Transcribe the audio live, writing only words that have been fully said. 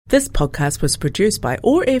This podcast was produced by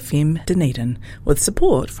OAR FM Dunedin with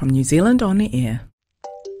support from New Zealand On Air.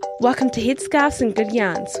 Welcome to Headscarves and Good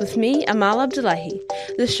Yarns with me, Amal Abdullahi.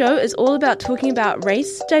 The show is all about talking about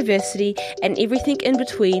race, diversity and everything in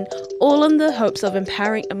between, all in the hopes of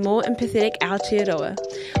empowering a more empathetic Aotearoa.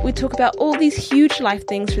 We talk about all these huge life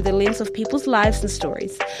things through the lens of people's lives and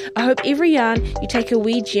stories. I hope every yarn you take a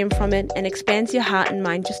wee gem from it and expands your heart and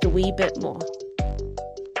mind just a wee bit more.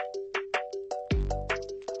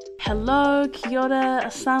 Hello, kia ora,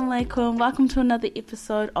 assalamu alaikum. Welcome to another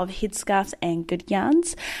episode of Headscarves and Good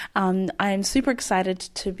Yarns. I'm super excited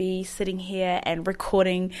to be sitting here and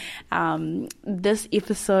recording. This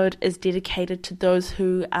episode is dedicated to those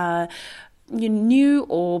who are new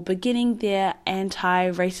or beginning their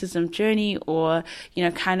anti-racism journey, or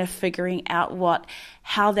kind of figuring out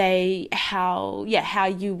how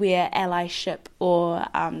you wear allyship or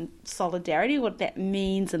solidarity, what that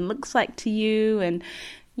means and looks like to you, and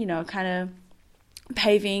kind of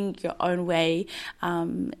paving your own way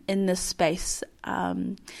in this space.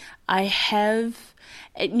 I have,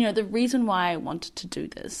 the reason why I wanted to do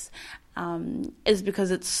this is because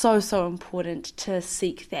it's so important to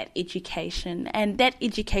seek that education, and that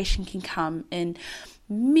education can come in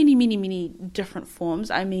many different forms.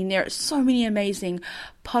 I mean, there are so many amazing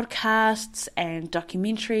podcasts and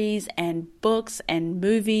documentaries and books and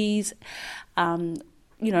movies,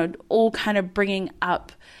 all kind of bringing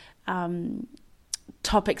up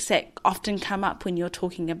topics that often come up when you're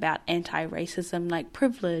talking about anti-racism, like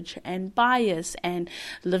privilege and bias and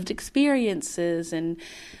lived experiences and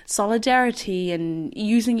solidarity and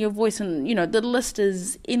using your voice, and the list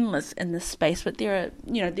is endless in this space. But there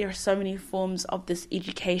are so many forms of this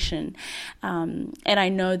education, and I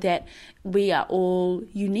know that we are all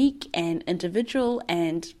unique and individual,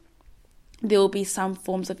 and there will be some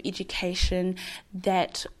forms of education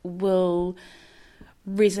that will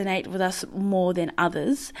resonate with us more than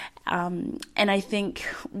others. And I think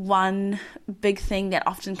one big thing that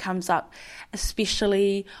often comes up,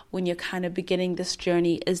 especially when you're kind of beginning this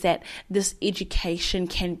journey, is that this education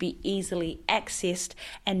can be easily accessed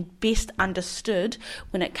and best understood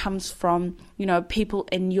when it comes from, people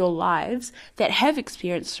in your lives that have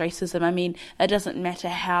experienced racism. I mean, it doesn't matter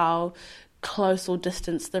how close or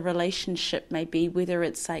distance the relationship may be, whether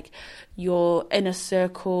it's like your inner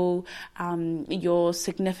circle, your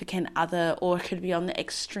significant other, or it could be on the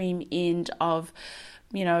extreme end of,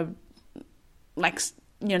 the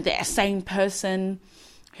same person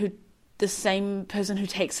who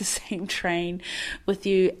takes the same train with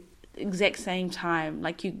you exact same time.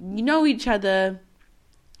 Like you know each other,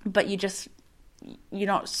 but you're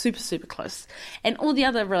not super close, and all the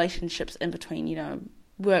other relationships in between,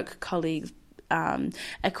 work colleagues,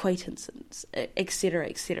 acquaintances,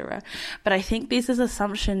 etc. But I think there's this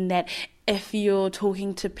assumption that if you're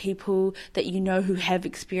talking to people that who have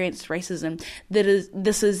experienced racism,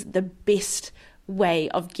 this is the best way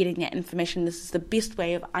of getting that information, this is the best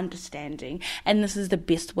way of understanding, and this is the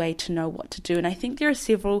best way to know what to do. And I think there are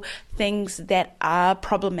several things that are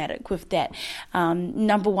problematic with that.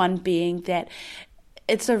 Number one being that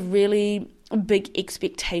it's a really big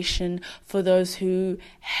expectation for those who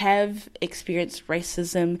have experienced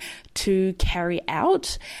racism to carry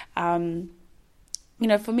out. For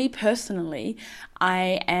me personally,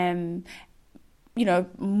 I am,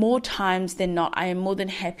 more times than not, I am more than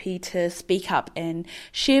happy to speak up and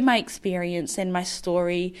share my experience and my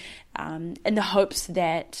story, in the hopes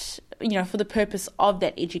that, for the purpose of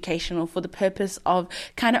that education, or for the purpose of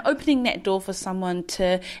kind of opening that door for someone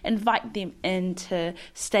to invite them in to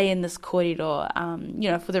stay in this corridor,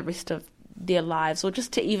 for the rest of their lives, or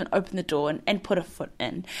just to even open the door and put a foot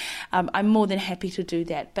in. I'm more than happy to do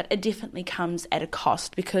that, but it definitely comes at a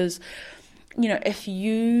cost, because,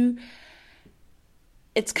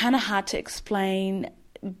 it's kind of hard to explain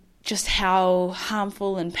just how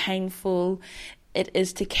harmful and painful it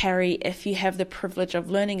is to carry if you have the privilege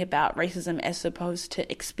of learning about racism as opposed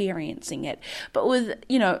to experiencing it. But with,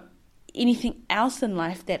 anything else in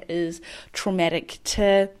life that is traumatic,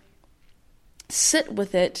 to sit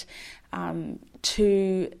with it,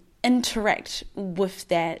 to interact with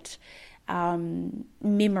that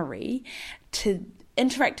memory, to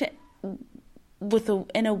interact it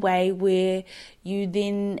in a way where you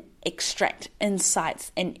then extract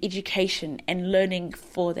insights and education and learning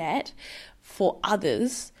for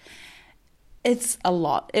others, it's a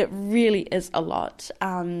lot. It really is a lot.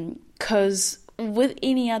 Because with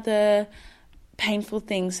any other painful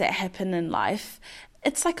things that happen in life,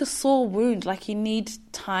 it's like a sore wound. Like, you need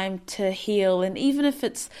time to heal, and even if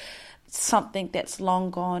it's something that's long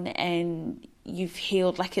gone and you've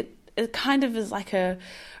healed, like it kind of is like a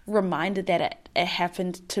reminder that it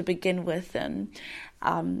happened to begin with, and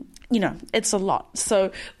it's a lot.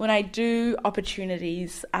 So when I do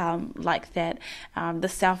opportunities like that, the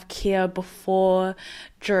self-care before,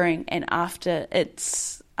 during, and after,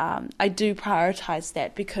 I do prioritize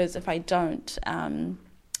that, because if I don't, I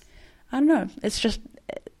don't know, it's just,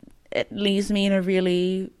 it leaves me in a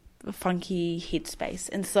really funky headspace.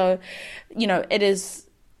 And so, it is,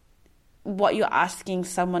 what you're asking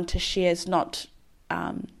someone to share is not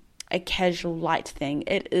a casual, light thing.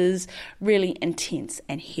 It is really intense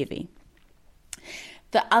and heavy.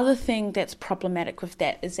 The other thing that's problematic with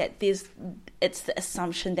that is that it's the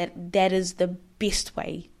assumption that is the best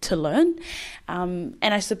way to learn. And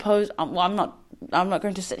I suppose, I'm not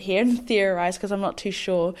going to sit here and theorize, because I'm not too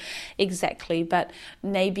sure exactly, but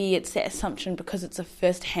maybe it's that assumption because it's a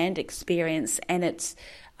first-hand experience and it's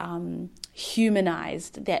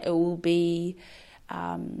humanized, that it will be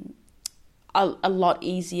a lot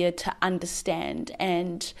easier to understand,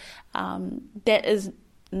 and that is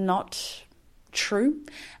not true.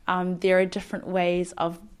 There are different ways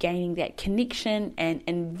of gaining that connection and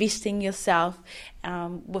investing yourself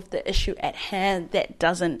with the issue at hand that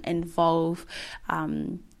doesn't involve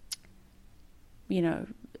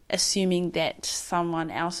assuming that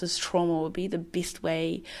someone else's trauma will be the best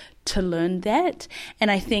way to learn that.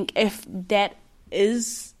 And I think if that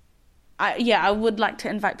is, I would like to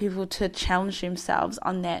invite people to challenge themselves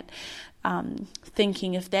on that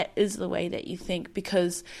thinking, if that is the way that you think,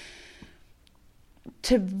 because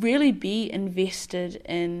to really be invested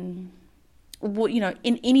in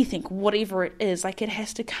in anything, whatever it is, like, it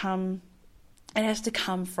has to come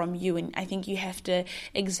from you. And I think you have to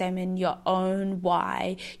examine your own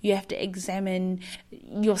why. You have to examine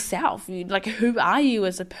yourself. Like, who are you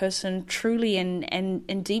as a person, truly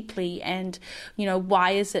and deeply? And,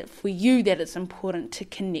 why is it for you that it's important to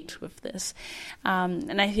connect with this?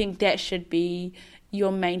 And I think that should be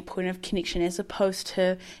your main point of connection, as opposed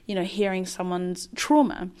to, hearing someone's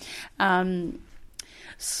trauma.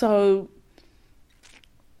 So,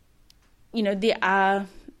 there are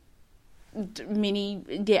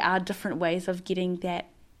different ways of getting that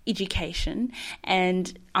education,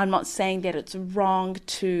 and I'm not saying that it's wrong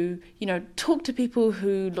to talk to people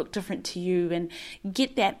who look different to you and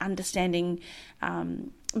get that understanding,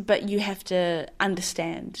 but you have to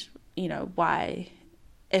understand why,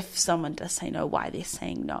 if someone does say no, why they're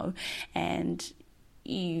saying no, and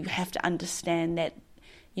you have to understand that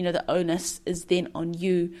the onus is then on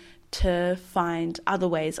you to find other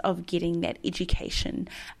ways of getting that education.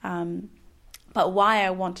 But why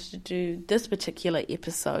I wanted to do this particular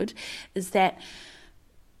episode is that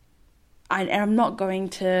I'm not going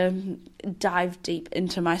to dive deep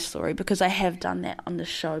into my story, because I have done that on the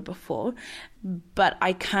show before, but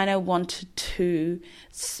I kind of wanted to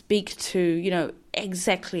speak to,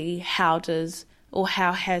 exactly how has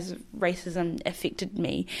racism affected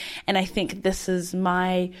me. And I think this is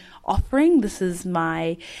my offering, this is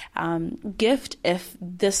my gift, if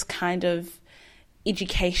this kind of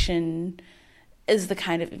education is the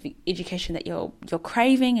kind of education that you're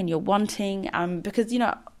craving and you're wanting, because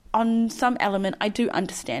on some element I do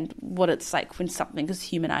understand what it's like when something is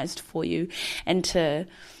humanized for you, and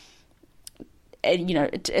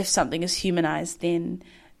if something is humanized, then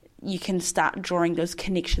you can start drawing those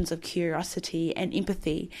connections of curiosity and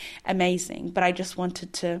empathy. Amazing. But I just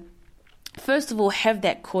wanted to, first of all, have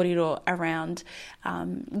that corridor around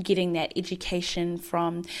getting that education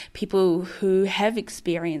from people who have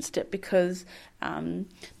experienced it, because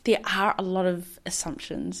there are a lot of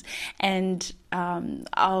assumptions. And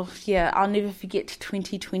I'll never forget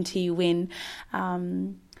 2020 when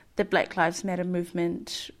the Black Lives Matter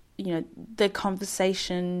movement, the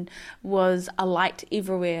conversation was alight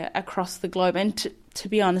everywhere across the globe. And to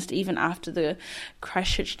be honest, even after the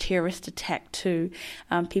Christchurch terrorist attack too,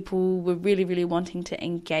 people were really, really wanting to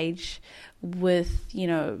engage with,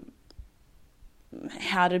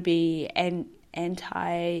 how to be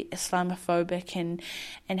anti-Islamophobic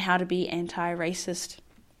and how to be anti-racist.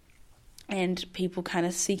 And people kind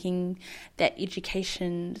of seeking that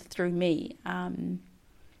education through me.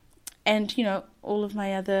 And, all of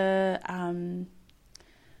my other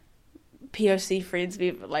POC friends,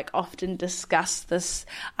 we've often discussed this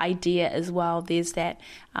idea as well. There's that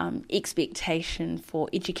expectation for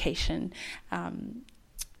education,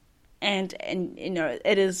 and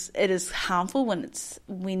it is harmful when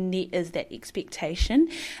there is that expectation,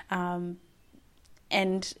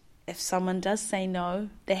 and if someone does say no,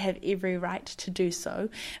 they have every right to do so.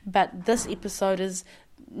 But this episode is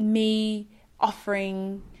me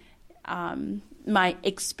offering my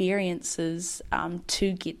experiences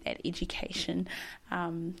to get that education.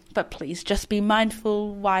 But please just be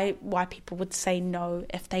mindful why people would say no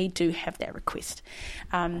if they do have that request.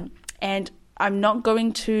 And I'm not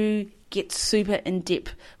going to get super in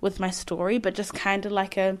depth with my story, but just kind of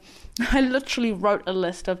like I literally wrote a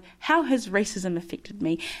list of how has racism affected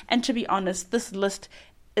me. And to be honest, this list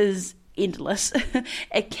is endless.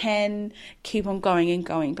 It can keep on going and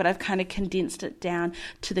going, but I've kind of condensed it down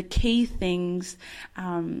to the key things.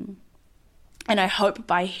 And I hope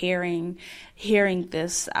by hearing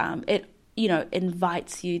this, it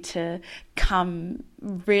invites you to come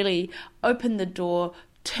really open the door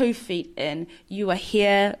 2 feet in. You are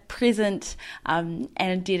here, present,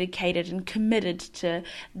 and dedicated and committed to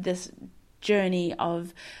this journey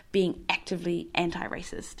of being actively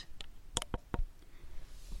anti-racist.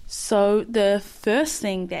 So the first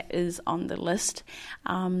thing that is on the list,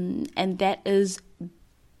 and that is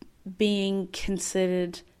being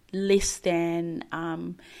considered less than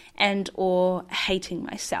and or hating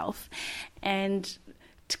myself. And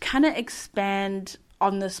to kind of expand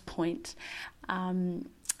on this point,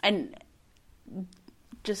 and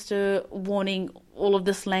just a warning, all of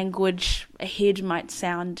this language ahead might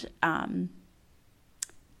sound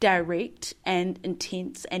direct and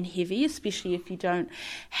intense and heavy, especially if you don't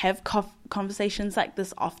have conversations like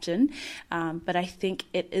this often. But I think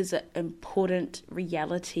it is an important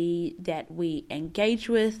reality that we engage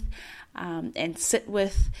with and sit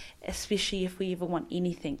with, especially if we ever want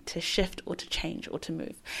anything to shift or to change or to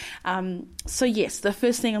move. So yes, the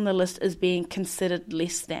first thing on the list is being considered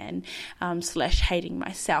less than / hating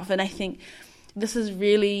myself. And I think this is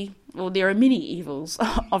really, well, there are many evils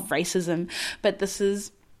of racism, but this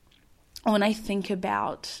is, when I think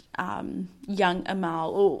about young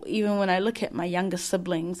Amal, or even when I look at my younger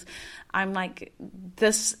siblings, I'm like,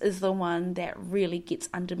 this is the one that really gets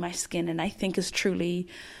under my skin, and I think is truly,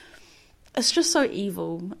 it's just so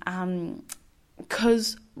evil,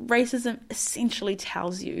 because racism essentially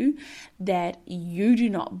tells you that you do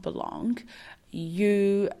not belong,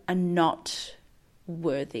 you are not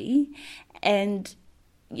worthy, and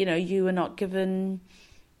you are not given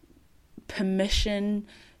permission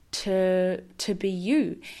to be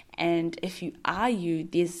you. And if you are you,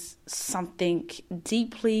 there's something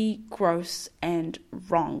deeply gross and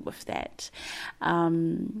wrong with that.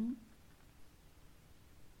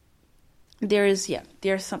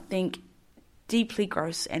 There's something deeply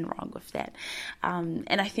gross and wrong with that.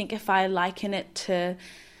 And I think if I liken it to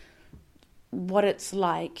what it's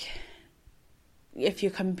like if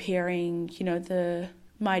you're comparing,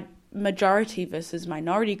 my majority versus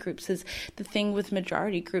minority groups, is the thing with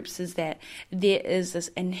majority groups is that there is this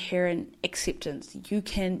inherent acceptance.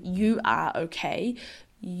 You are okay.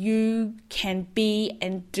 You can be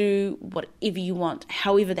and do whatever you want,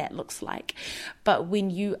 however that looks like. But when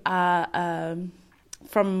you are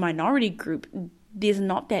from a minority group, there's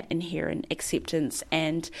not that inherent acceptance,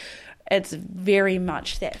 and it's very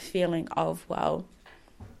much that feeling of, well,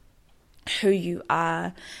 who you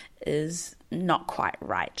are is not quite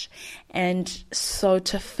right. And so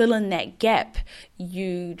to fill in that gap,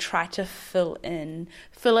 you try to fill it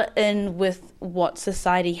in with what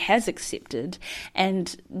society has accepted.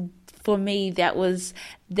 And for me, that was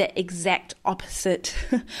the exact opposite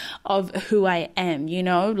of who I am,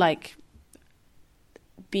 like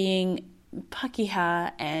being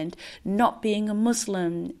Pakeha and not being a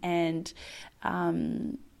Muslim, and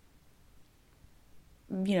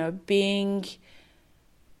being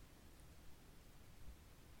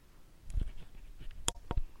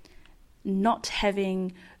not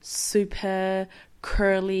having super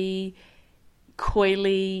curly,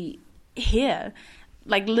 coily hair.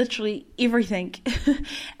 Like literally everything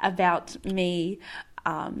about me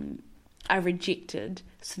I rejected,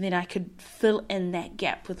 so then I could fill in that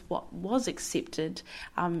gap with what was accepted,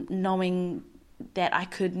 knowing that I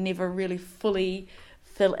could never really fully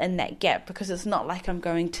fill in that gap, because it's not like I'm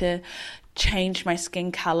going to change my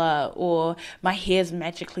skin color or my hair's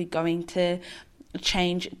magically going to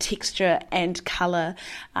change texture and color,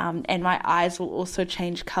 and my eyes will also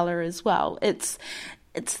change color as well. It's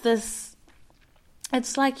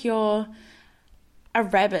like you're a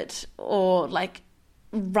rabbit, or like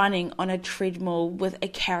running on a treadmill with a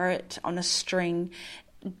carrot on a string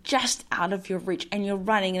just out of your reach, and you're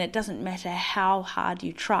running, and it doesn't matter how hard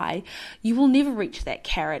you try, you will never reach that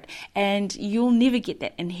carrot, and you'll never get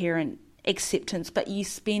that inherent acceptance, but you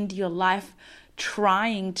spend your life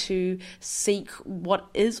trying to seek what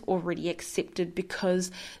is already accepted, because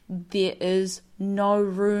there is no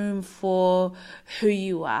room for who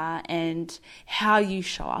you are and how you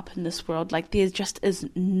show up in this world. Like, there just is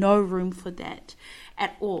no room for that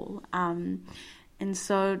at all. And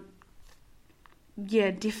so, yeah,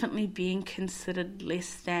 definitely being considered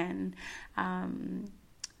less than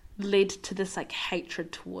led to this like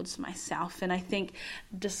hatred towards myself. And I think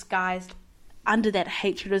disguised under that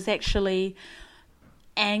hatred was actually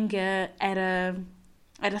anger at a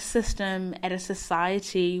system, at a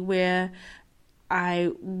society where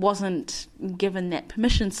I wasn't given that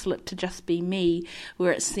permission slip to just be me,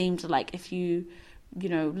 where it seemed like if you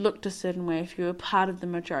looked a certain way, if you were part of the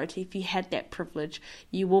majority, if you had that privilege,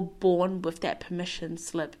 you were born with that permission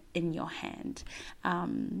slip in your hand.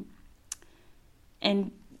 And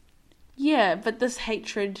yeah, but this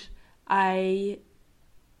hatred, I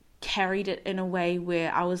carried it in a way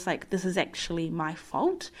where I was like, this is actually my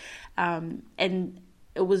fault. And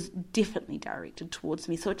it was definitely directed towards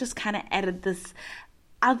me. So it just kind of added this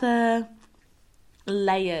other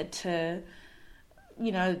layer to,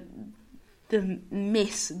 the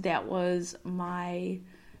mess that was my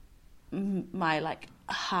like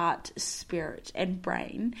heart, spirit, and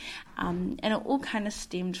brain. And it all kind of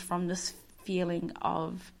stemmed from this feeling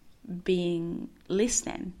of being less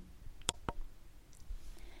than.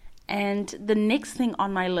 And the next thing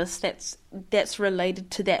on my list that's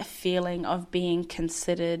related to that feeling of being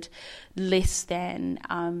considered less than,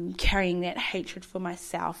 carrying that hatred for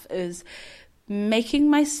myself, is making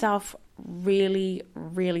myself really,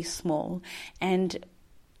 really small and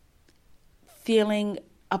feeling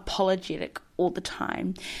apologetic all the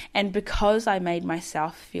time. And because I made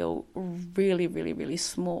myself feel really, really, really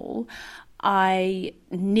small, I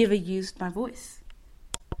never used my voice.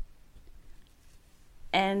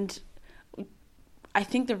 And I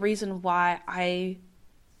think the reason why I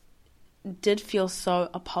did feel so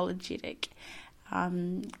apologetic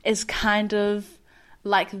is kind of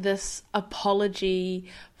like this apology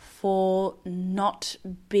for not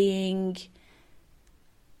being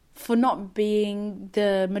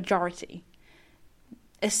the majority.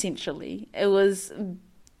 Essentially, it was,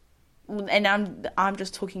 and I'm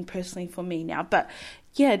just talking personally for me now, but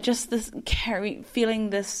yeah, just this feeling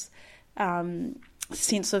this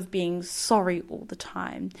sense of being sorry all the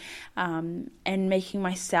time, and making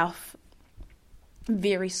myself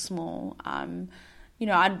very small.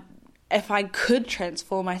 If I could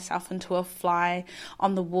transform myself into a fly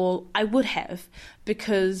on the wall, I would have,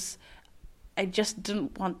 because I just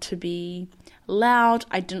didn't want to be loud.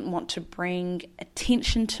 I didn't want to bring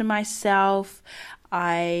attention to myself.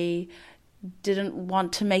 I didn't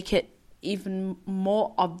want to make it even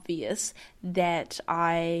more obvious that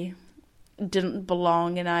I didn't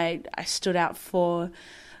belong and I stood out for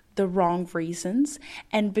the wrong reasons.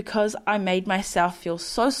 And because I made myself feel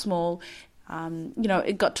so small,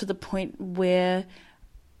 it got to the point where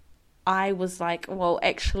I was like, well,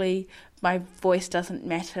 actually, my voice doesn't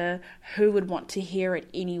matter. Who would want to hear it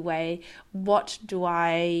anyway? What do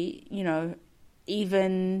I,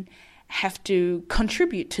 even have to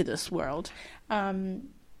contribute to this world?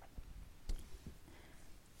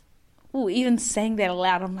 Even saying that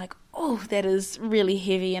aloud, I'm like, oh, that is really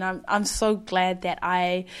heavy. And I'm so glad that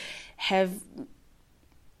I have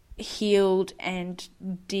healed and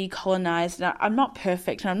decolonized. And I'm not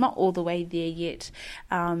perfect and I'm not all the way there yet.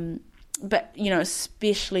 But,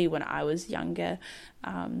 especially when I was younger,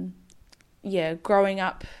 growing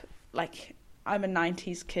up, like, I'm a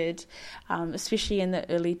 90s kid, especially in the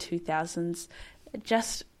early 2000s,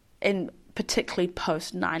 and particularly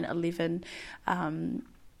post 9/11,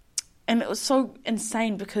 and it was so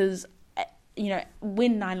insane because,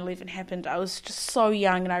 when 9/11 happened, I was just so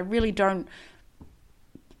young and I really don't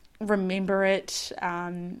remember it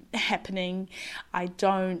happening. I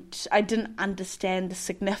didn't understand the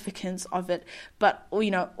significance of it, but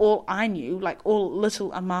all I knew, like all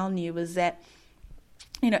little Amal knew, was that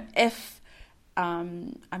if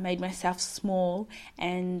I made myself small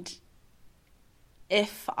and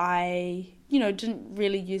if I didn't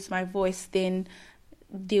really use my voice, then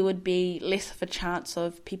there would be less of a chance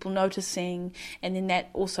of people noticing, and then that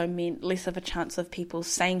also meant less of a chance of people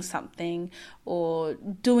saying something or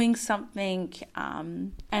doing something.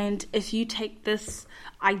 And if you take this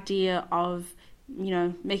idea of,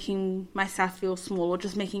 making myself feel small or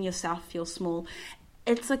just making yourself feel small,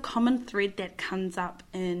 it's a common thread that comes up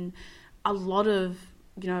in a lot of,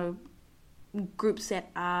 groups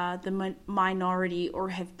that are the minority or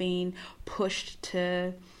have been pushed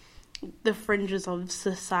to the fringes of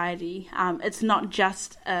society. It's not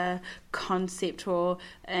just a concept or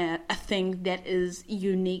a thing that is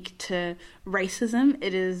unique to racism.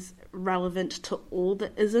 It is relevant to all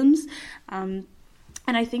the isms. And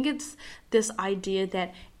I think it's this idea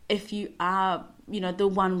that if you are, the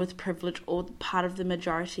one with privilege or part of the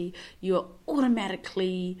majority, you're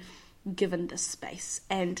automatically given the space.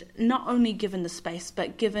 And not only given the space,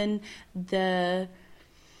 but given the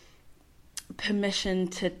permission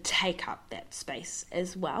to take up that space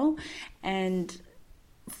as well. And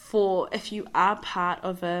if you are part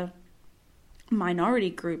of a minority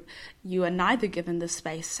group, you are neither given the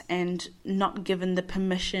space and not given the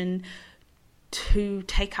permission to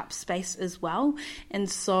take up space as well. And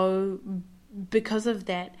so because of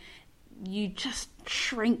that, you just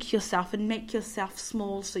shrink yourself and make yourself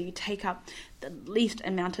small, so you take up the least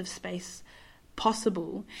amount of space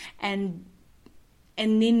possible. And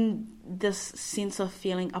then this sense of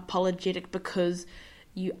feeling apologetic because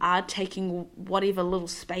you are taking whatever little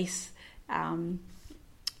space the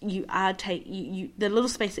little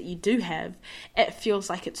space that you do have, it feels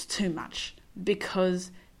like it's too much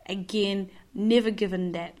because, again, never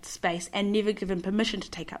given that space and never given permission to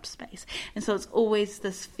take up space. And so it's always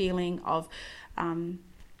this feeling of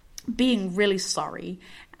being really sorry.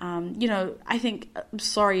 I think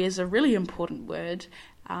sorry is a really important word.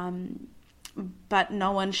 But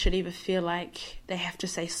no one should ever feel like they have to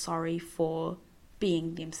say sorry for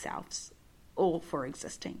being themselves or for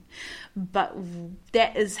existing. But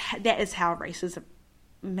that is how racism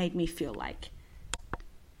made me feel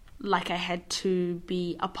like I had to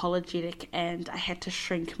be apologetic and I had to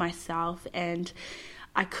shrink myself and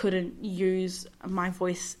I couldn't use my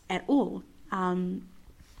voice at all.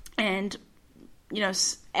 And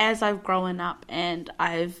as I've grown up and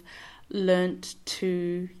I've learned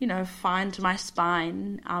to, find my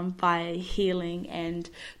spine by healing and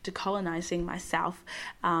decolonizing myself.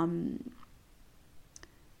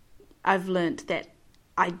 I've learned that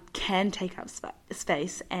I can take up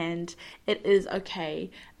space and it is okay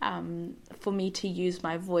for me to use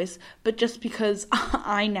my voice. But just because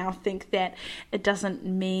I now think that, it doesn't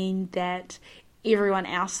mean that everyone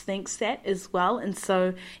else thinks that as well. And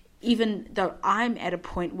so even though I'm at a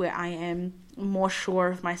point where I am more sure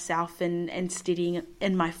of myself and steadying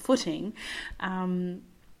in my footing,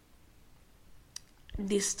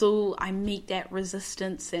 there's still, I meet that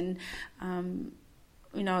resistance. And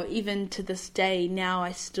even to this day now,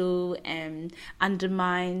 I still am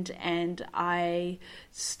undermined and I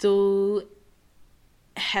still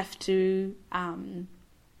have to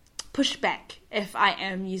push back if I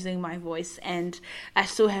am using my voice, and I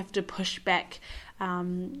still have to push back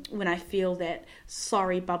when I feel that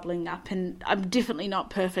sorry bubbling up. And I'm definitely not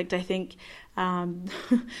perfect. I think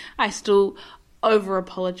I still over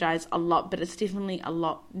apologize a lot, but it's definitely a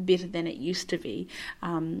lot better than it used to be.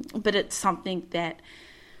 But it's something that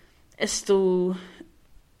is still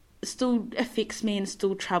affects me and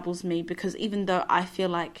still troubles me, because even though I feel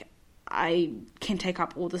like I can take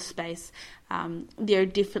up all the space, there are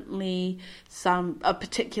definitely some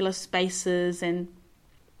particular spaces and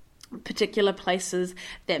particular places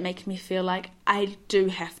that make me feel like I do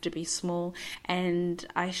have to be small and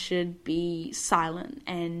I should be silent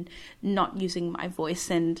and not using my voice.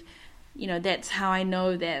 And that's how I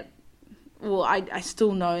know that, well, I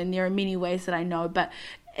still know, and there are many ways that I know, but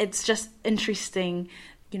it's just interesting,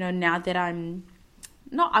 now that I'm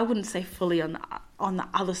not, I wouldn't say fully on the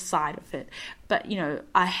other side of it, but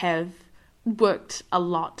I have worked a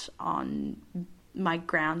lot on my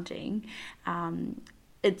grounding.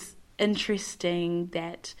 It's interesting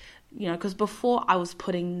that, because before I was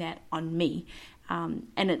putting that on me, and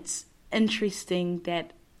it's interesting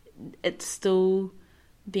that it's still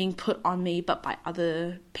being put on me, but by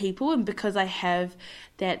other people. And because I have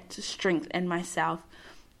that strength in myself,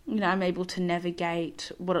 I'm able to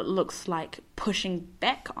navigate what it looks like pushing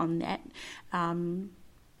back on that.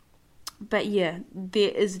 But yeah, there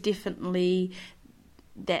is definitely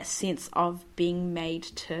that sense of being made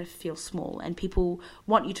to feel small, and people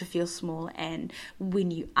want you to feel small, and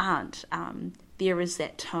when you aren't, there is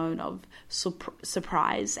that tone of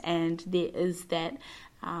surprise, and there is that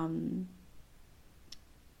I'm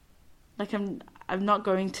not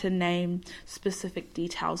going to name specific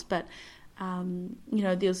details, but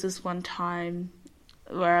there was this one time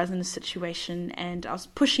where I was in a situation and I was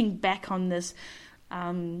pushing back on this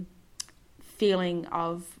feeling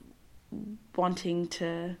of wanting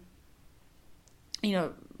to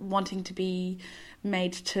be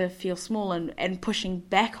made to feel small and pushing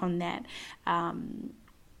back on that.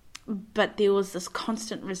 But there was this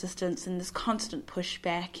constant resistance and this constant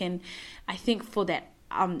pushback. And I think for that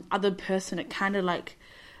other person, it kind of like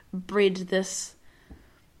bred this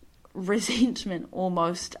resentment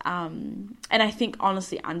almost, and I think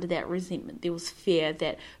honestly under that resentment there was fear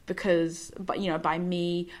that because, but by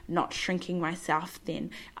me not shrinking myself,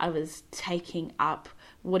 then I was taking up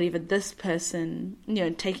whatever this person,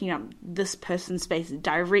 taking up this person's space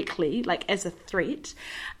directly, like as a threat.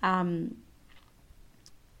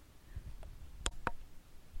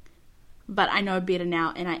 But I know better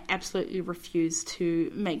now, and I absolutely refuse to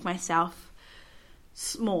make myself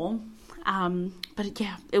small. But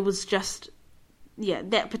yeah, it was just,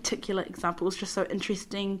 that particular example was just so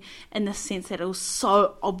interesting in the sense that it was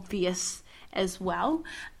so obvious as well.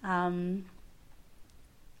 And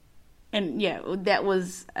yeah, that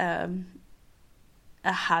was a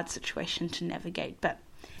hard situation to navigate. But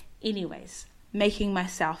anyways, making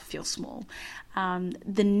myself feel small.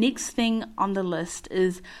 The next thing on the list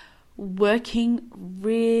is working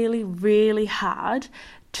really, really hard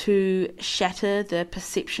to shatter the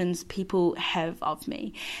perceptions people have of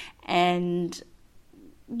me. And,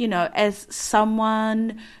 as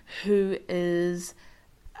someone who is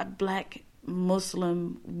a Black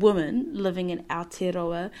Muslim woman living in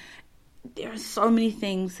Aotearoa, there are so many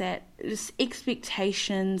things that, just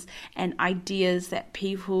expectations and ideas that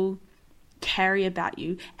people carry about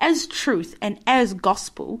you as truth and as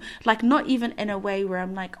gospel, like not even in a way where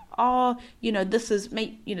I'm like, oh, this is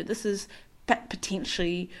me, this is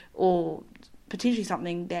potentially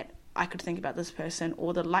something that I could think about this person,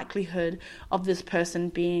 or the likelihood of this person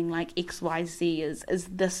being like XYZ is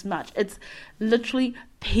this much. It's literally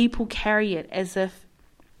people carry it as if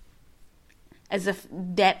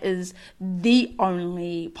that is the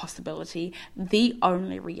only possibility, the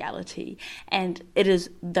only reality, and it is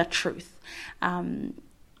the truth.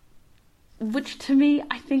 Which to me,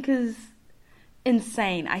 I think is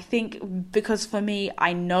insane. I think because for me,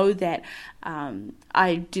 I know that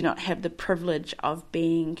I do not have the privilege of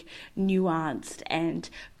being nuanced and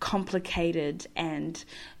complicated and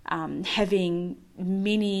having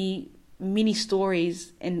many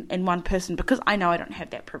stories in one person, because I know I don't have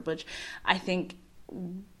that privilege. I think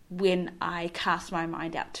when I cast my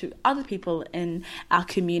mind out to other people in our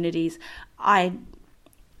communities, I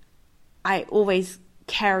always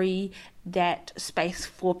carry that space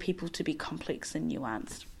for people to be complex and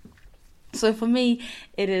nuanced. So for me,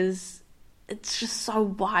 it's just so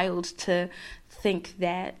wild to think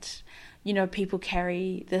that, people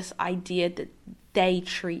carry this idea that they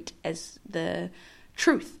treat as the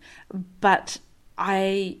truth. But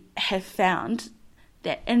I have found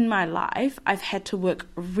that in my life, I've had to work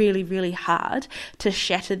really, really hard to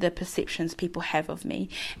shatter the perceptions people have of me.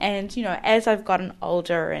 And, as I've gotten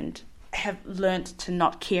older and have learnt to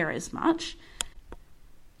not care as much,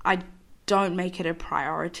 I don't make it a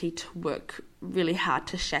priority to work really hard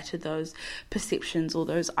to shatter those perceptions or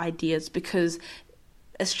those ideas, because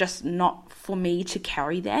it's just not for me to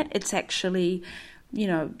carry that. It's actually,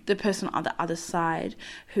 the person on the other side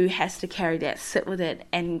who has to carry that, sit with it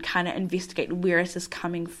and kind of investigate where it is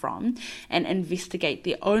coming from and investigate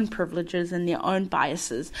their own privileges and their own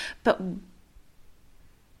biases. But,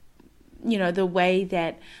 the way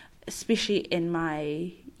that, especially in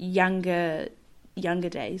my younger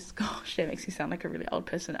days, gosh, that makes me sound like a really old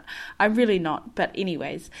person. I'm really not, but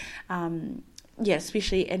anyways,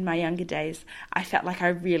 especially in my younger days, I felt like I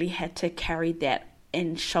really had to carry that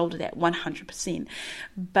and shoulder that 100%.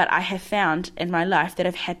 But I have found in my life that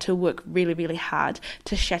I've had to work really, really hard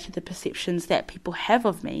to shatter the perceptions that people have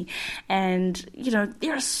of me. And,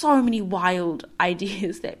 there are so many wild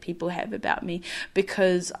ideas that people have about me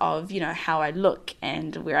because of, how I look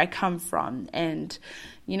and where I come from and,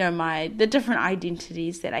 the different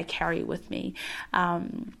identities that I carry with me.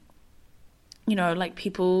 Like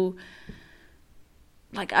people,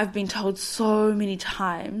 like I've been told so many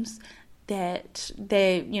times that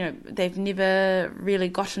they've never really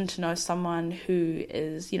gotten to know someone who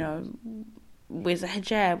is, wears a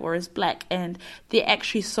hijab or is Black, and they're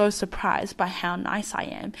actually so surprised by how nice I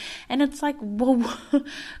am. And it's like, well,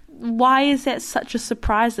 why is that such a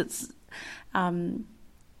surprise? It's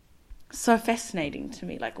so fascinating to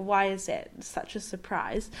me. Like, why is that such a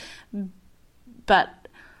surprise? But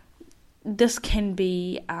this can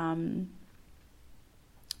be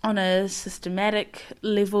on a systematic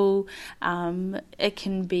level, it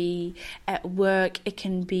can be at work, it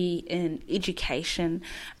can be in education.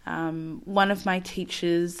 One of my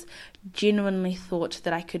teachers genuinely thought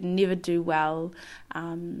that I could never do well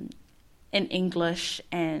in English,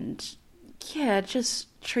 and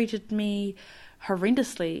just treated me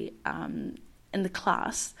horrendously in the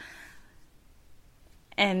class.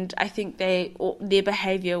 And I think their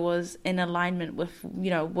behavior was in alignment with,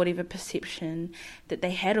 whatever perception that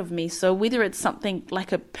they had of me. So whether it's something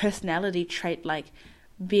like a personality trait, like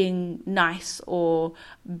being nice or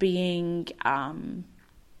being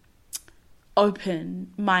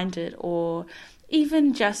open-minded, or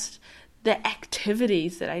even just the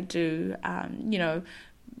activities that I do,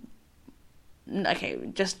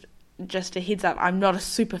 just a heads up, I'm not a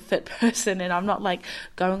super fit person, and I'm not like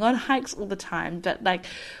going on hikes all the time, but like,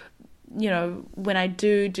 when I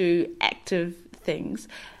do active things,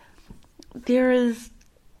 there is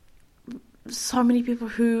so many people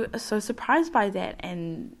who are so surprised by that,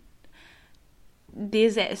 and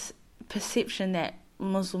there's that perception that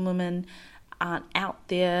Muslim women aren't out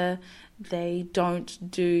there, they don't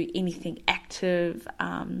do anything active,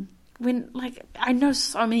 when like I know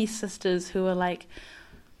so many sisters who are like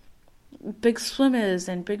big swimmers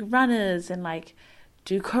and big runners and like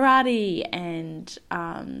do karate and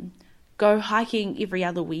go hiking every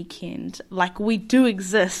other weekend. Like, we do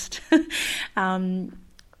exist.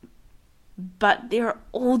 But there are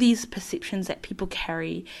all these perceptions that people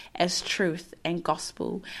carry as truth and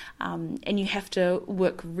gospel, and you have to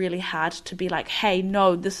work really hard to be like, hey,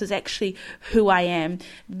 no, this is actually who I am.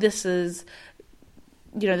 This is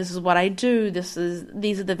what I do. These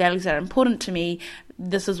are the values that are important to me.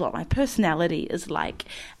 This is what my personality is like.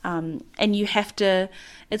 And you have to,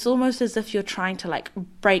 it's almost as if you're trying to like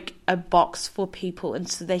break a box for people, and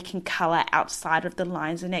so they can color outside of the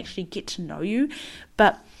lines and actually get to know you.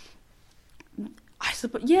 But I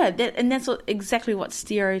suppose, that's exactly what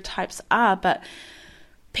stereotypes are, but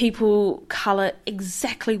people color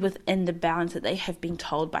exactly within the bounds that they have been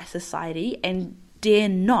told by society, and dare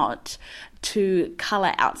not to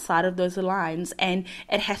color outside of those lines. And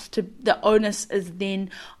the onus is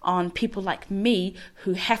then on people like me,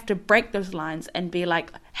 who have to break those lines and be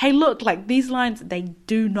like, hey, look, like these lines, they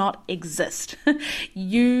do not exist.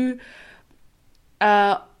 You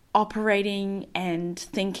are operating and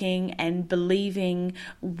thinking and believing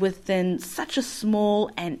within such a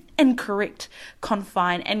small and incorrect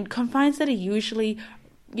confines that are usually,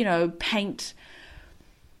 paint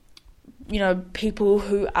people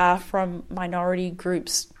who are from minority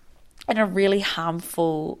groups in a really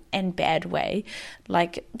harmful and bad way.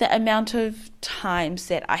 Like, the amount of times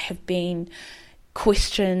that I have been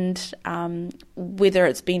questioned, whether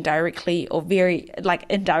it's been directly or very like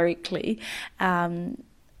indirectly,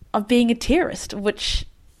 of being a terrorist, which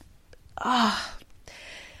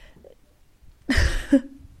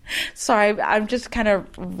sorry, I'm just kind of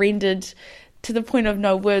rendered to the point of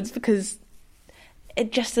no words, because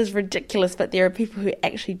it just is ridiculous. But there are people who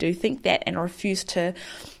actually do think that and refuse to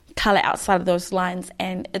colour outside of those lines,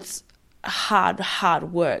 and it's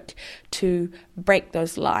hard work to break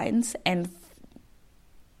those lines. And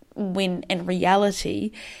when in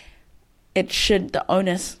reality, the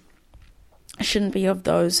onus shouldn't be of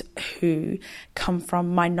those who come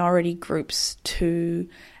from minority groups to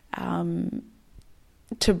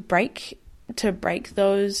break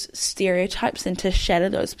those stereotypes and to shatter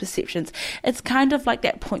those perceptions. It's kind of like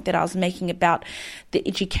that point that I was making about the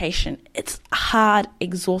education. It's hard,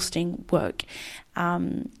 exhausting work.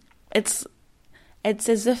 It's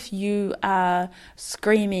as if you are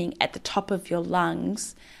screaming at the top of your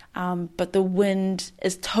lungs, but the wind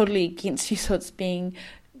is totally against you, so it's being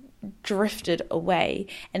drifted away,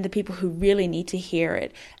 and the people who really need to hear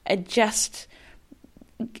it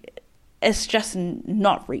it's just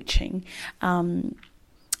not reaching, and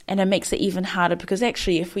it makes it even harder, because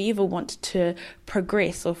actually, if we ever want to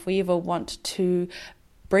progress, or if we ever want to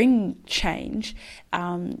bring change,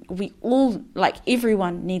 we all, like,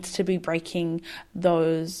 everyone needs to be breaking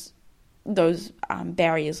those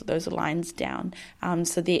barriers, those lines down,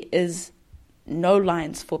 so there is no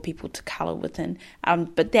lines for people to colour within,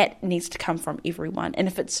 but that needs to come from everyone. And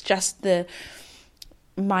if it's just the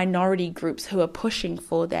minority groups who are pushing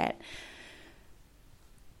for that,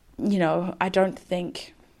 I don't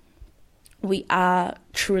think we are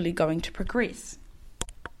truly going to progress.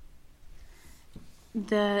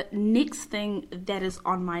 The next thing that is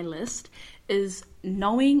on my list is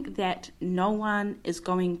knowing that no one is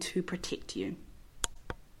going to protect you.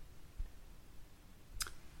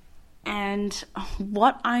 And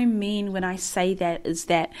what I mean when I say that is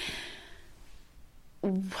that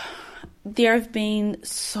there have been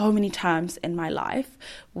so many times in my life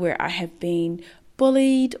where I have been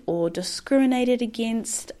bullied or discriminated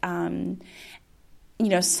against.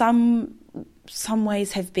 Some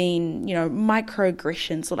ways have been,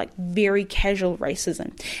 microaggressions or like very casual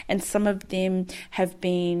racism. And some of them have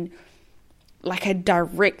been like a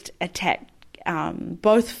direct attack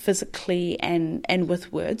both physically and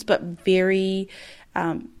with words, but very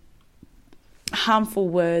harmful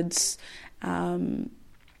words,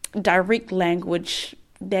 direct language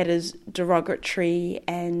that is derogatory,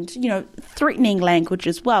 and, you know, threatening language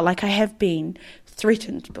as well. Like, I have been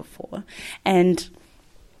threatened before, and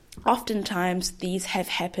oftentimes these have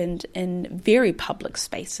happened in very public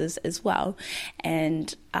spaces as well,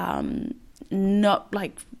 and not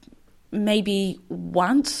like maybe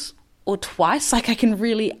once or twice. Like, I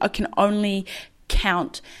can only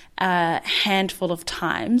count a handful of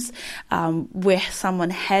times where someone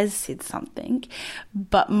has said something,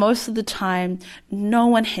 but most of the time no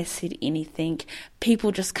one has said anything.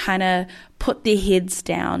 People just kind of put their heads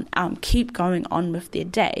down, keep going on with their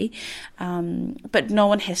day, but no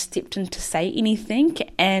one has stepped in to say anything,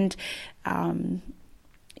 and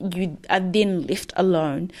you are then left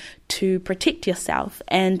alone to protect yourself.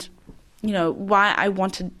 And, you know, why I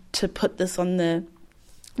wanted to put this on the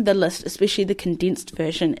list, especially the condensed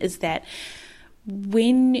version, is that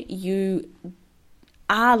when you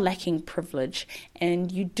are lacking privilege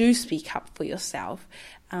and you do speak up for yourself,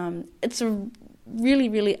 it's really,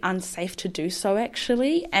 really unsafe to do so,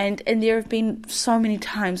 actually. And there have been so many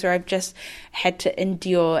times where I've just had to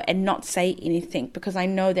endure and not say anything, because I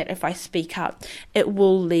know that if I speak up, it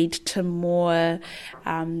will lead to more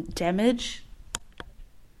damage.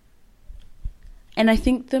 And I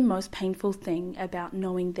think the most painful thing about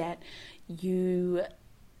knowing that you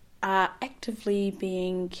are actively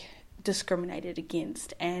being discriminated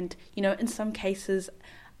against, and, you know, in some cases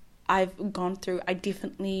I've gone through, I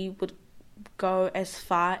definitely would go as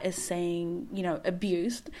far as saying, you know,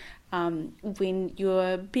 abused, when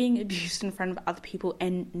you're being abused in front of other people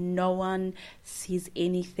and no one says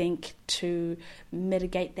anything to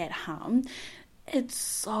mitigate that harm. It's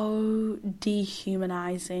so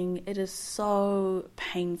dehumanizing. It is so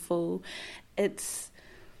painful. It's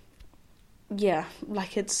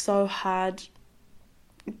so hard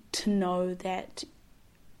to know that,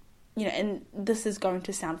 you know, and this is going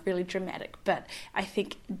to sound really dramatic, but I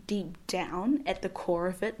think deep down at the core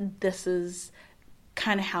of it, this is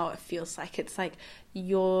kind of how it feels like. It's like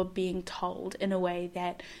you're being told in a way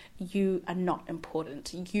that you are not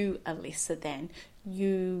important, you are lesser than,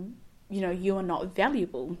 you know, you are not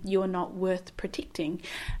valuable, you are not worth protecting.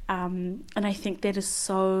 And I think that is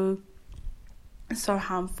so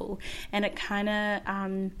harmful. And it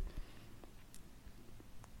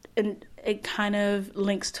kind of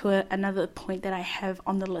links to another point that I have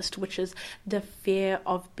on the list, which is the fear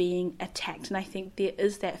of being attacked. And I think there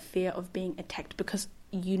is that fear of being attacked because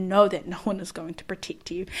you know that no one is going to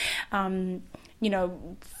protect you. You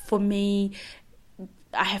know, for me,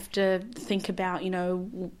 I have to think about, you know,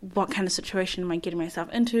 what kind of situation am I getting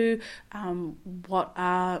myself into? What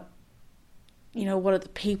are the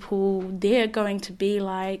people there going to be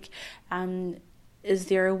like? Is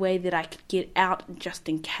there a way that I could get out just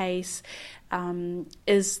in case?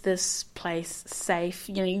 Is this place safe?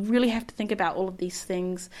 You know, you really have to think about all of these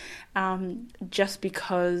things, just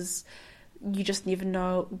because you just never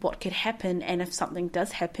know what could happen. And if something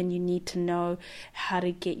does happen, you need to know how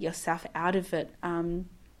to get yourself out of it. And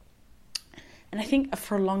I think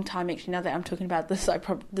for a long time, actually, now that I'm talking about this,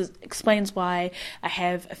 this explains why I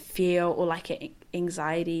have a fear or like an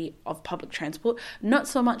anxiety of public transport. Not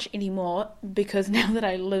so much anymore, because now that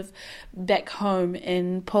I live back home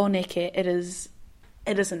in Pōneke, it is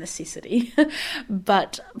a necessity.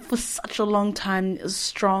 But for such a long time, there was a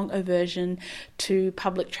strong aversion to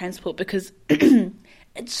public transport because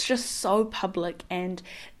it's just so public. And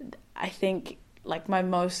I think like my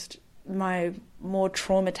more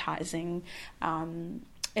traumatizing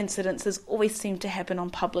incidences always seem to happen on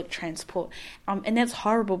public transport, and that's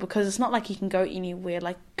horrible because it's not like you can go anywhere.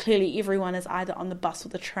 Like, clearly everyone is either on the bus or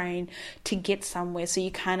the train to get somewhere, so you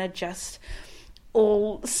kind of just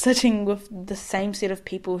all sitting with the same set of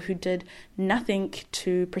people who did nothing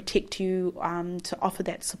to protect you, to offer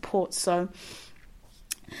that support. So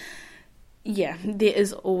yeah, there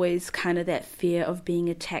is always kind of that fear of being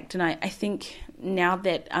attacked. And I think now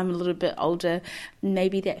that I'm a little bit older,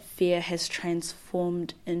 maybe that fear has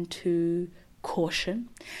transformed into caution.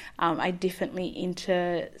 I definitely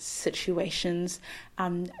enter situations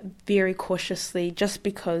very cautiously, just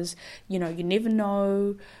because, you know, you never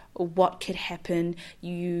know what could happen.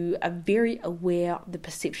 You are very aware of the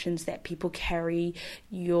perceptions that people carry.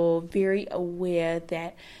 You're very aware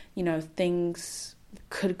that, you know, things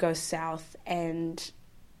could go south, and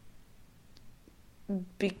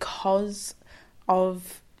because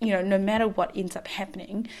of, you know, no matter what ends up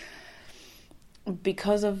happening,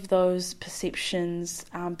 because of those perceptions,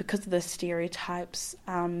 because of the stereotypes,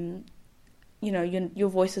 your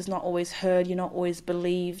voice is not always heard, you're not always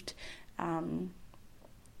believed,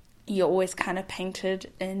 you're always kind of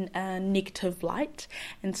painted in a negative light,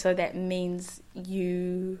 and so that means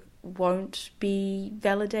you won't be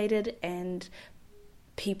validated, and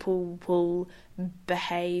people will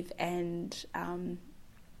behave and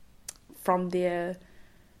from their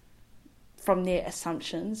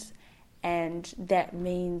assumptions, and that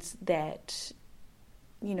means that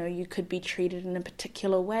you could be treated in a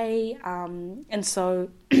particular way, and so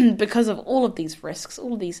because of all of these risks,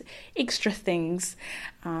 all of these extra things,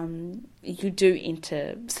 you do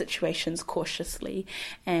enter situations cautiously.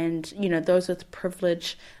 And those with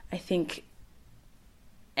privilege, I think,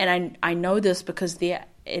 and I know this because I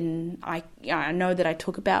know that I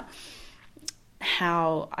talk about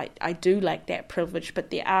how I do like that privilege,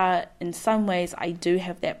 but there are, in some ways, I do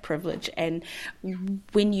have that privilege. And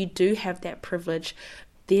when you do have that privilege,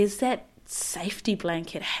 there's that safety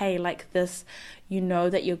blanket. Hey, like this,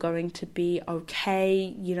 that you're going to be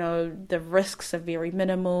okay. The risks are very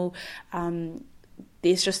minimal.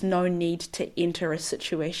 There's just no need to enter a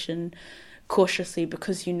situation cautiously,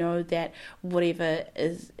 because that whatever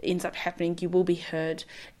ends up happening, you will be heard,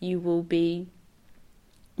 you will be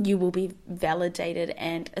validated,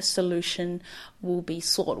 and a solution will be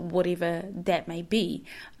sought, whatever that may be.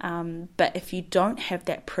 But if you don't have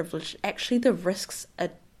that privilege, actually the risks are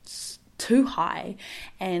too high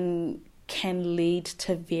and can lead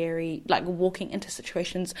to walking into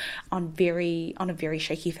situations on a very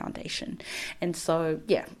shaky foundation. And so,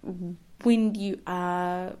 when you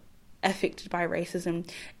are affected by racism,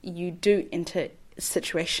 you do enter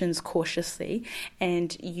situations cautiously,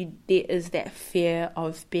 and there is that fear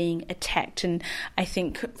of being attacked. And I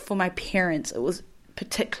think for my parents, it was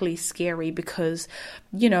particularly scary because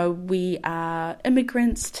we are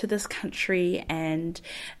immigrants to this country, and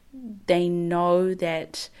they know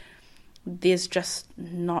that there's just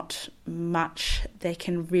not much they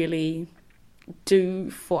can really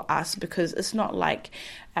do for us, because it's not like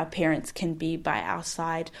our parents can be by our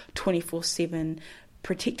side 24/7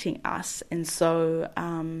 protecting us. And so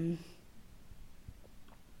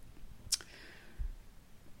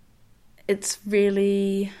it's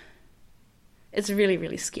really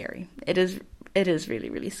scary. It is really,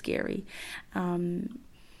 really scary. And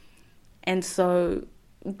so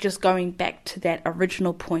just going back to that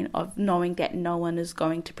original point of knowing that no one is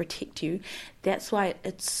going to protect you, that's why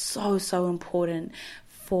it's so, so important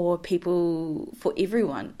for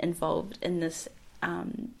everyone involved in this,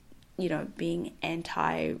 being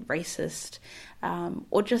anti-racist,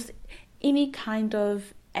 or just any kind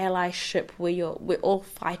of allyship where we're all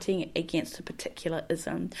fighting against a particular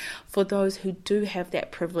ism. For those who do have that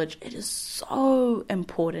privilege, it is so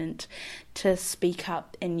important to speak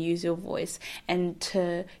up and use your voice, and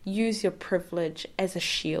to use your privilege as a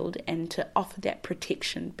shield, and to offer that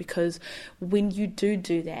protection, because when you do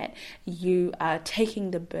that, you are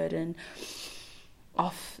taking the burden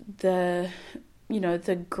off the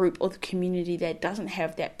group or the community that doesn't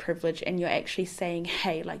have that privilege, and you're actually saying,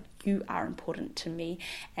 hey, like, you are important to me,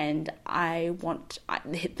 and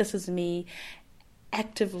this is me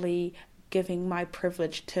actively giving my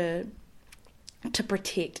privilege to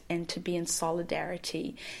protect and to be in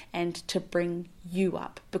solidarity and to bring you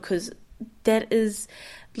up. Because that is,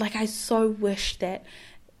 like, I so wish that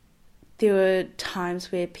there were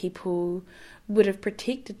times where people would have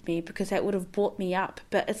protected me, because that would have brought me up.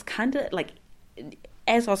 But it's kind of like,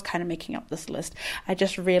 as I was kind of making up this list, I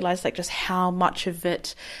just realized just how much of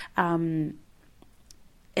it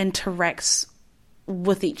interacts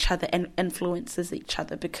with each other and influences each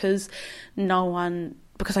other, because I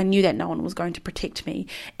knew that no one was going to protect me.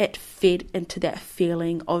 It fed into that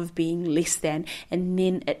feeling of being less than, and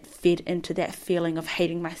then it fed into that feeling of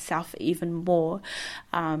hating myself even more,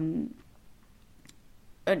 and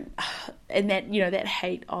that that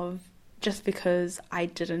hate of just because I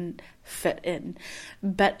didn't fit in.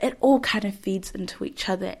 But it all kind of feeds into each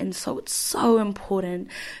other, and so it's so important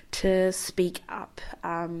to speak up,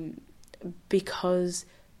 because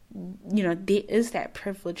there is that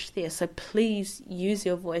privilege there. So please use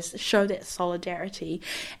your voice, show that solidarity,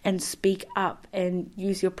 and speak up, and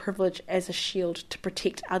use your privilege as a shield to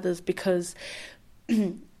protect others, because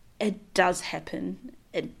it does happen.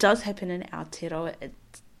 It does happen in Aotearoa. It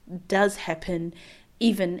does happen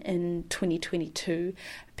even in 2022.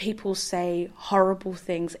 People say horrible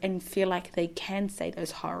things and feel like they can say those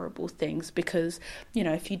horrible things because,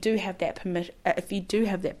 if you do have that if you do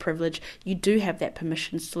have that privilege, you do have that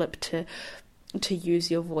permission slip to use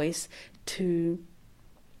your voice, to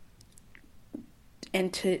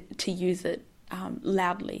use it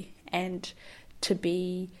loudly, and to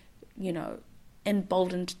be,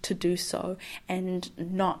 emboldened to do so, and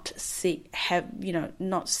not seek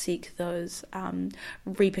those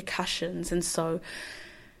repercussions. And so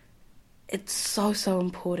it's so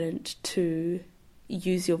important to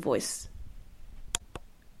use your voice,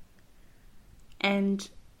 and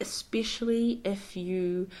especially if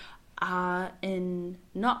you are in,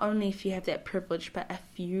 not only if you have that privilege, but if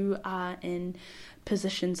you are in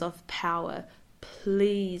positions of power,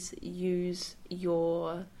 please use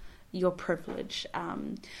your privilege,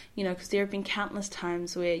 because there have been countless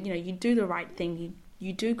times where, you do the right thing,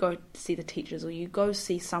 you do go see the teachers, or you go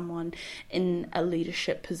see someone in a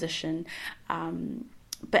leadership position,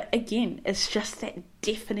 but again, it's just that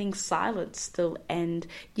deafening silence still, and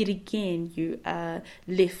yet again you are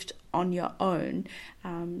left on your own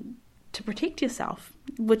to protect yourself,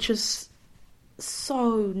 which is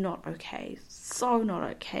so not okay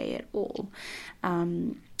at all.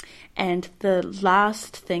 And the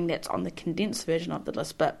last thing that's on the condensed version of the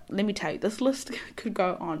list, but let me tell you, this list could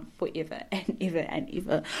go on forever and ever and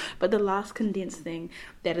ever, but the last condensed thing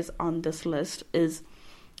that is on this list is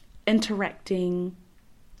interacting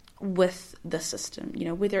with the system,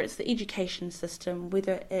 whether it's the education system,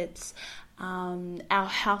 whether it's our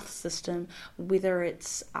health system, whether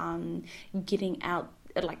it's getting out,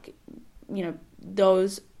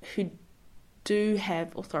 those who do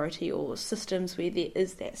have authority, or systems where there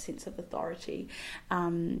is that sense of authority.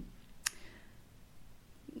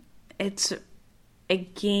 It's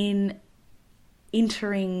again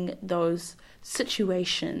entering those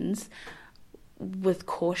situations with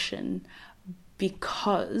caution,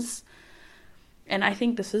 because, and I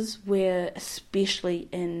think this is where, especially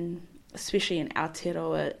in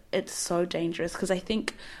Aotearoa, it's so dangerous, because I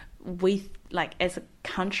think we, as a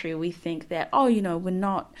country, we think that, we're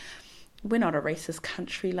not a racist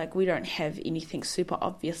country, we don't have anything super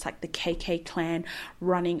obvious like the KK clan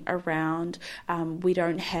running around, we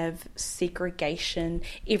don't have segregation,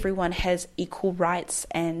 everyone has equal rights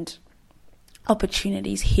and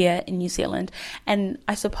opportunities here in New Zealand. And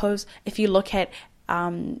I suppose if you look at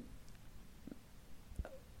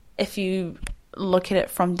it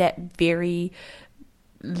from that very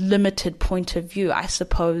limited point of view, I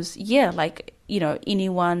suppose,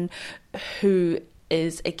 anyone who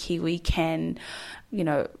is a Kiwi can,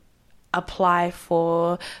 apply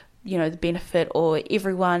for, the benefit, or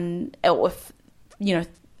everyone, or if,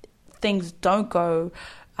 things don't go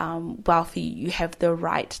well for you, you have the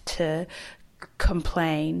right to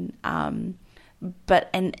complain.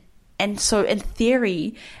 But so in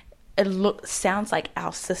theory, it sounds like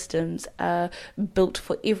our systems are built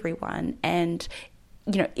for everyone, and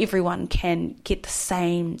everyone can get the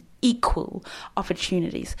same equal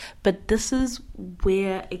opportunities. But this is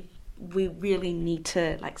where we really need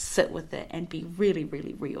to sit with it and be really,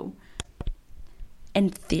 really real. In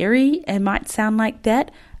theory, it might sound like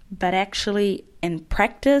that, but actually in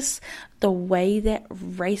practice, the way that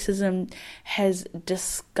racism has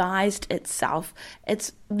disguised itself,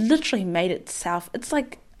 it's literally made itself, it's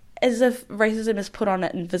like as if racism is put on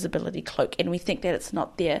an invisibility cloak and we think that it's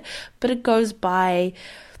not there, but it goes by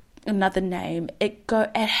another name. It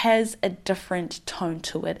has a different tone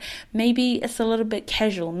to it. Maybe it's a little bit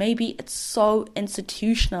casual. Maybe it's so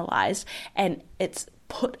institutionalized and it's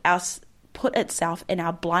put itself in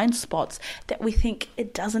our blind spots that we think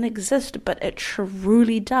it doesn't exist, but it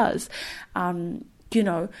truly does. Going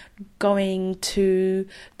to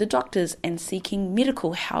the doctors and seeking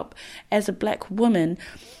medical help. As a black woman,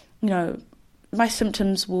 my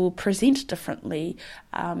symptoms will present differently,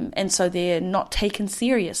 and so they're not taken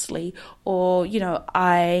seriously. Or,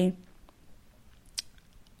 I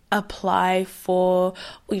apply for,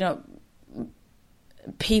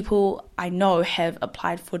 people I know have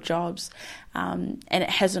applied for jobs, and it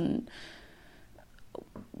hasn't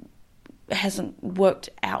worked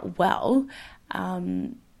out well.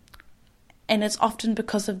 And it's often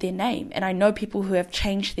because of their name. And I know people who have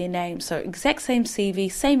changed their name. So exact same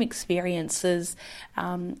CV, same experiences,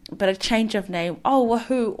 but a change of name. Oh,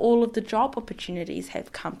 woohoo, all of the job opportunities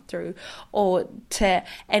have come through. Or to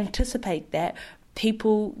anticipate that,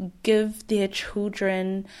 people give their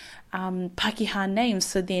children Pakeha names.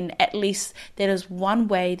 So then at least that is one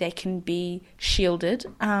way they can be shielded,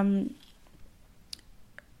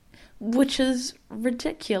 which is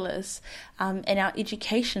ridiculous. In our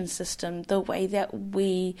education system, the way that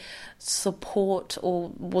we support,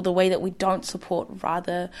 or the way that we don't support,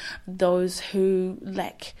 rather, those who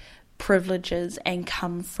lack privileges and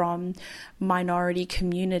come from minority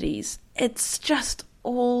communities, it's just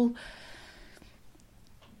all,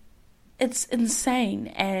 it's insane.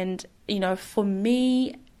 And, for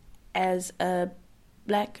me as a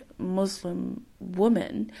black Muslim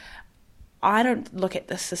woman, I don't look at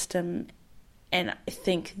the system and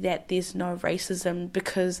think that there's no racism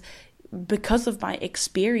because of my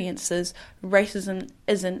experiences. Racism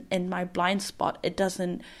isn't in my blind spot. It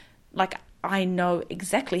doesn't, like, I know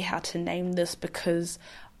exactly how to name this because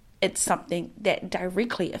it's something that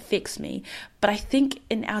directly affects me. But I think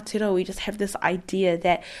in Aotearoa we just have this idea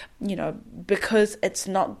that, you know, because it's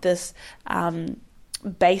not this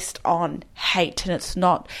based on hate, and it's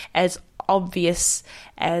not as obvious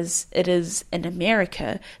as it is in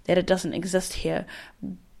America, that it doesn't exist here.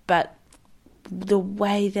 But the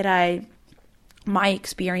way that my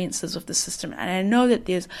experiences of the system, and I know that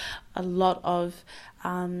there's a lot of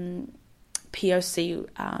POC,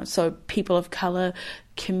 so people of colour,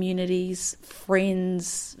 communities,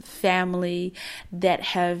 friends, family that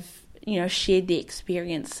have, you know, shared their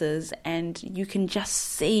experiences, and you can just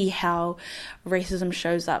see how racism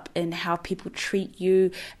shows up in how people treat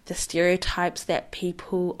you, the stereotypes that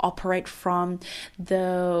people operate from,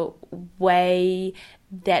 the way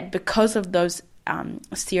that because of those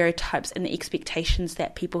stereotypes and the expectations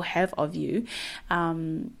that people have of you,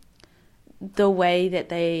 the way that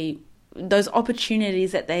those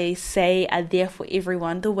opportunities that they say are there for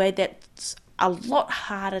everyone, the way that's a lot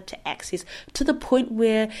harder to access, to the point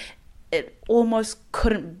where it almost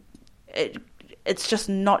it's just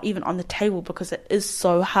not even on the table because it is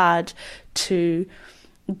so hard to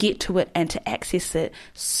get to it and to access it.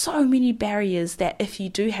 So many barriers that if you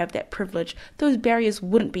do have that privilege, those barriers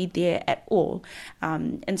wouldn't be there at all.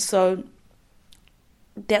 And so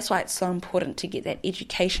that's why it's so important to get that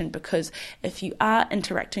education, because if you are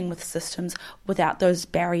interacting with systems without those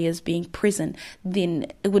barriers being present, then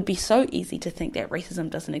it would be so easy to think that racism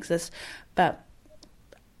doesn't exist. But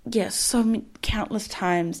yeah, so many, countless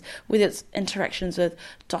times, whether it's interactions with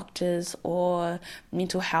doctors or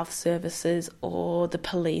mental health services or the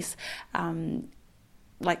police,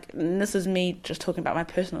 like, and this is me just talking about my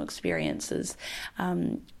personal experiences,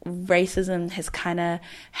 racism has kind of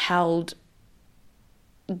held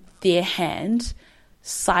their hand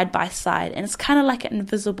side by side, and it's kind of like an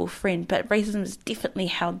invisible friend, but racism has definitely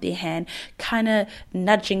held their hand, kind of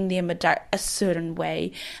nudging them a certain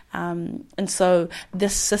way, and so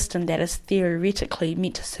this system that is theoretically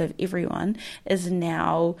meant to serve everyone is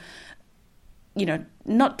now, you know,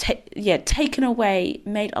 not taken away,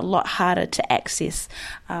 made a lot harder to access,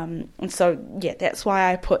 and so that's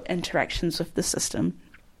why I put interactions with the system.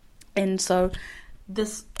 And so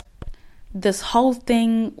this whole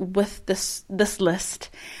thing with this list,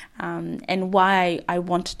 and why I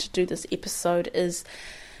wanted to do this episode is,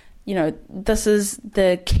 you know, this is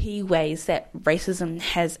the key ways that racism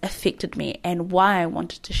has affected me, and why I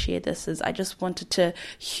wanted to share this is I just wanted to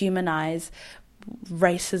humanize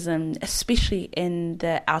racism, especially in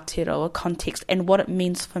the Aotearoa context, and what it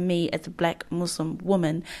means for me as a Black Muslim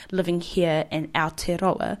woman living here in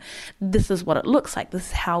Aotearoa. This is what it looks like. This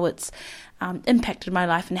is how it's impacted my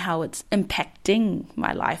life and how it's impacting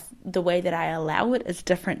my life. The way that I allow it is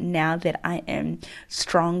different now that I am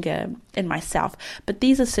stronger in myself. But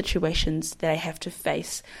these are situations that I have to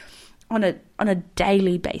face on a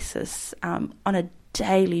daily basis,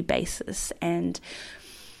 and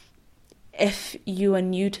if you are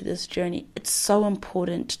new to this journey, it's so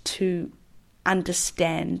important to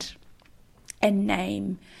understand and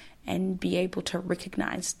name and be able to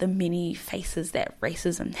recognize the many faces that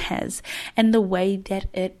racism has and the way that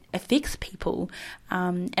it affects people.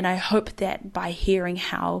 And I hope that by hearing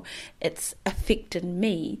how it's affected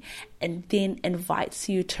me, and then invites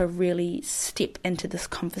you to really step into this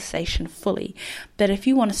conversation fully. But if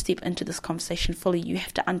you want to step into this conversation fully, you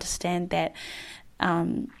have to understand that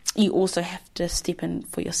you also have to step in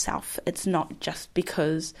for yourself. It's not just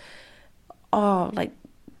because,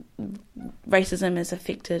 racism has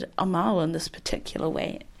affected Amal in this particular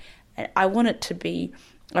way. I want it to be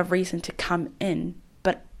a reason to come in,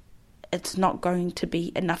 but it's not going to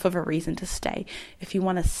be enough of a reason to stay. If you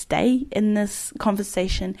want to stay in this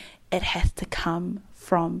conversation, it has to come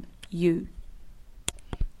from you.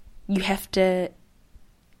 You have to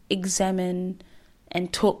examine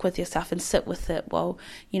and talk with yourself and sit with it while,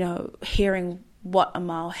 you know, hearing what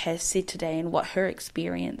Amal has said today and what her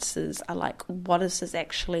experiences are like. What does this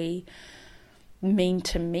actually mean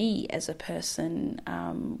to me as a person?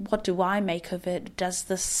 What do I make of it? Does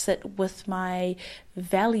this sit with my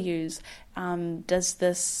values?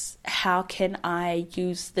 How can I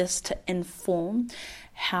use this to inform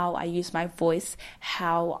how I use my voice,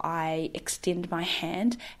 how I extend my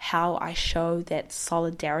hand, how I show that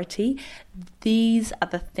solidarity? These are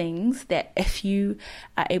the things that if you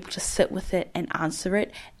are able to sit with it and answer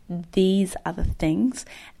it, these are the things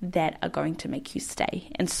that are going to make you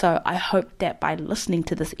stay. And so I hope that by listening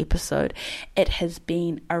to this episode, it has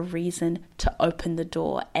been a reason to open the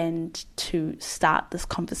door and to start this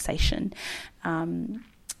conversation.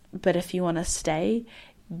 But if you want to stay,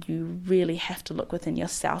 you really have to look within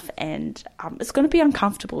yourself, and it's going to be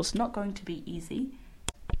uncomfortable. It's not going to be easy,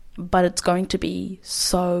 but it's going to be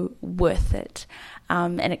so worth it.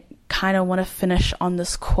 And I kind of want to finish on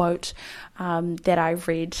this quote that I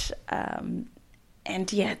read, and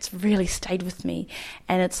it's really stayed with me.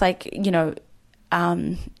 And it's like,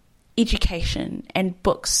 education and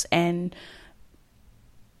books and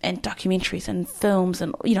documentaries and films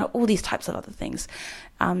and all these types of other things,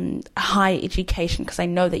 higher education, because I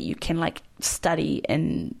know that you can study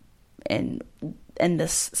in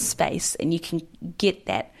this space and you can get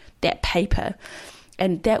that paper,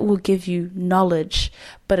 and that will give you knowledge,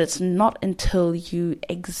 but it's not until you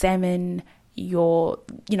examine your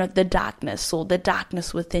the darkness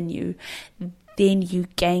within you, then you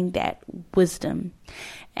gain that wisdom.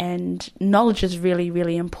 And knowledge is really,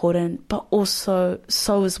 really important, but also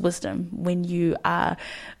so is wisdom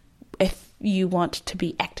if you want to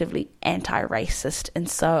be actively anti-racist. And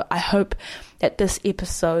so I hope that this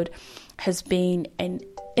episode has been an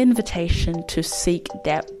invitation to seek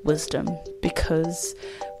that wisdom, because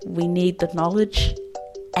we need the knowledge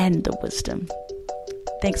and the wisdom.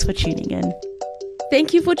 Thanks for tuning in.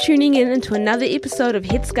 Thank you for tuning in into another episode of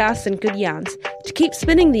Headscarves and Good Yarns. To keep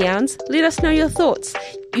spinning the yarns, let us know your thoughts.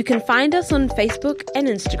 You can find us on Facebook and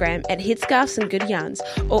Instagram at Headscarves and Good Yarns,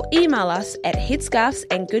 or email us at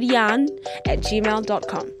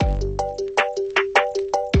headscarvesandgoodyarn@gmail.com.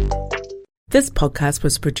 This podcast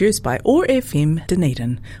was produced by OAR FM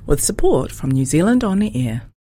Dunedin with support from New Zealand On Air.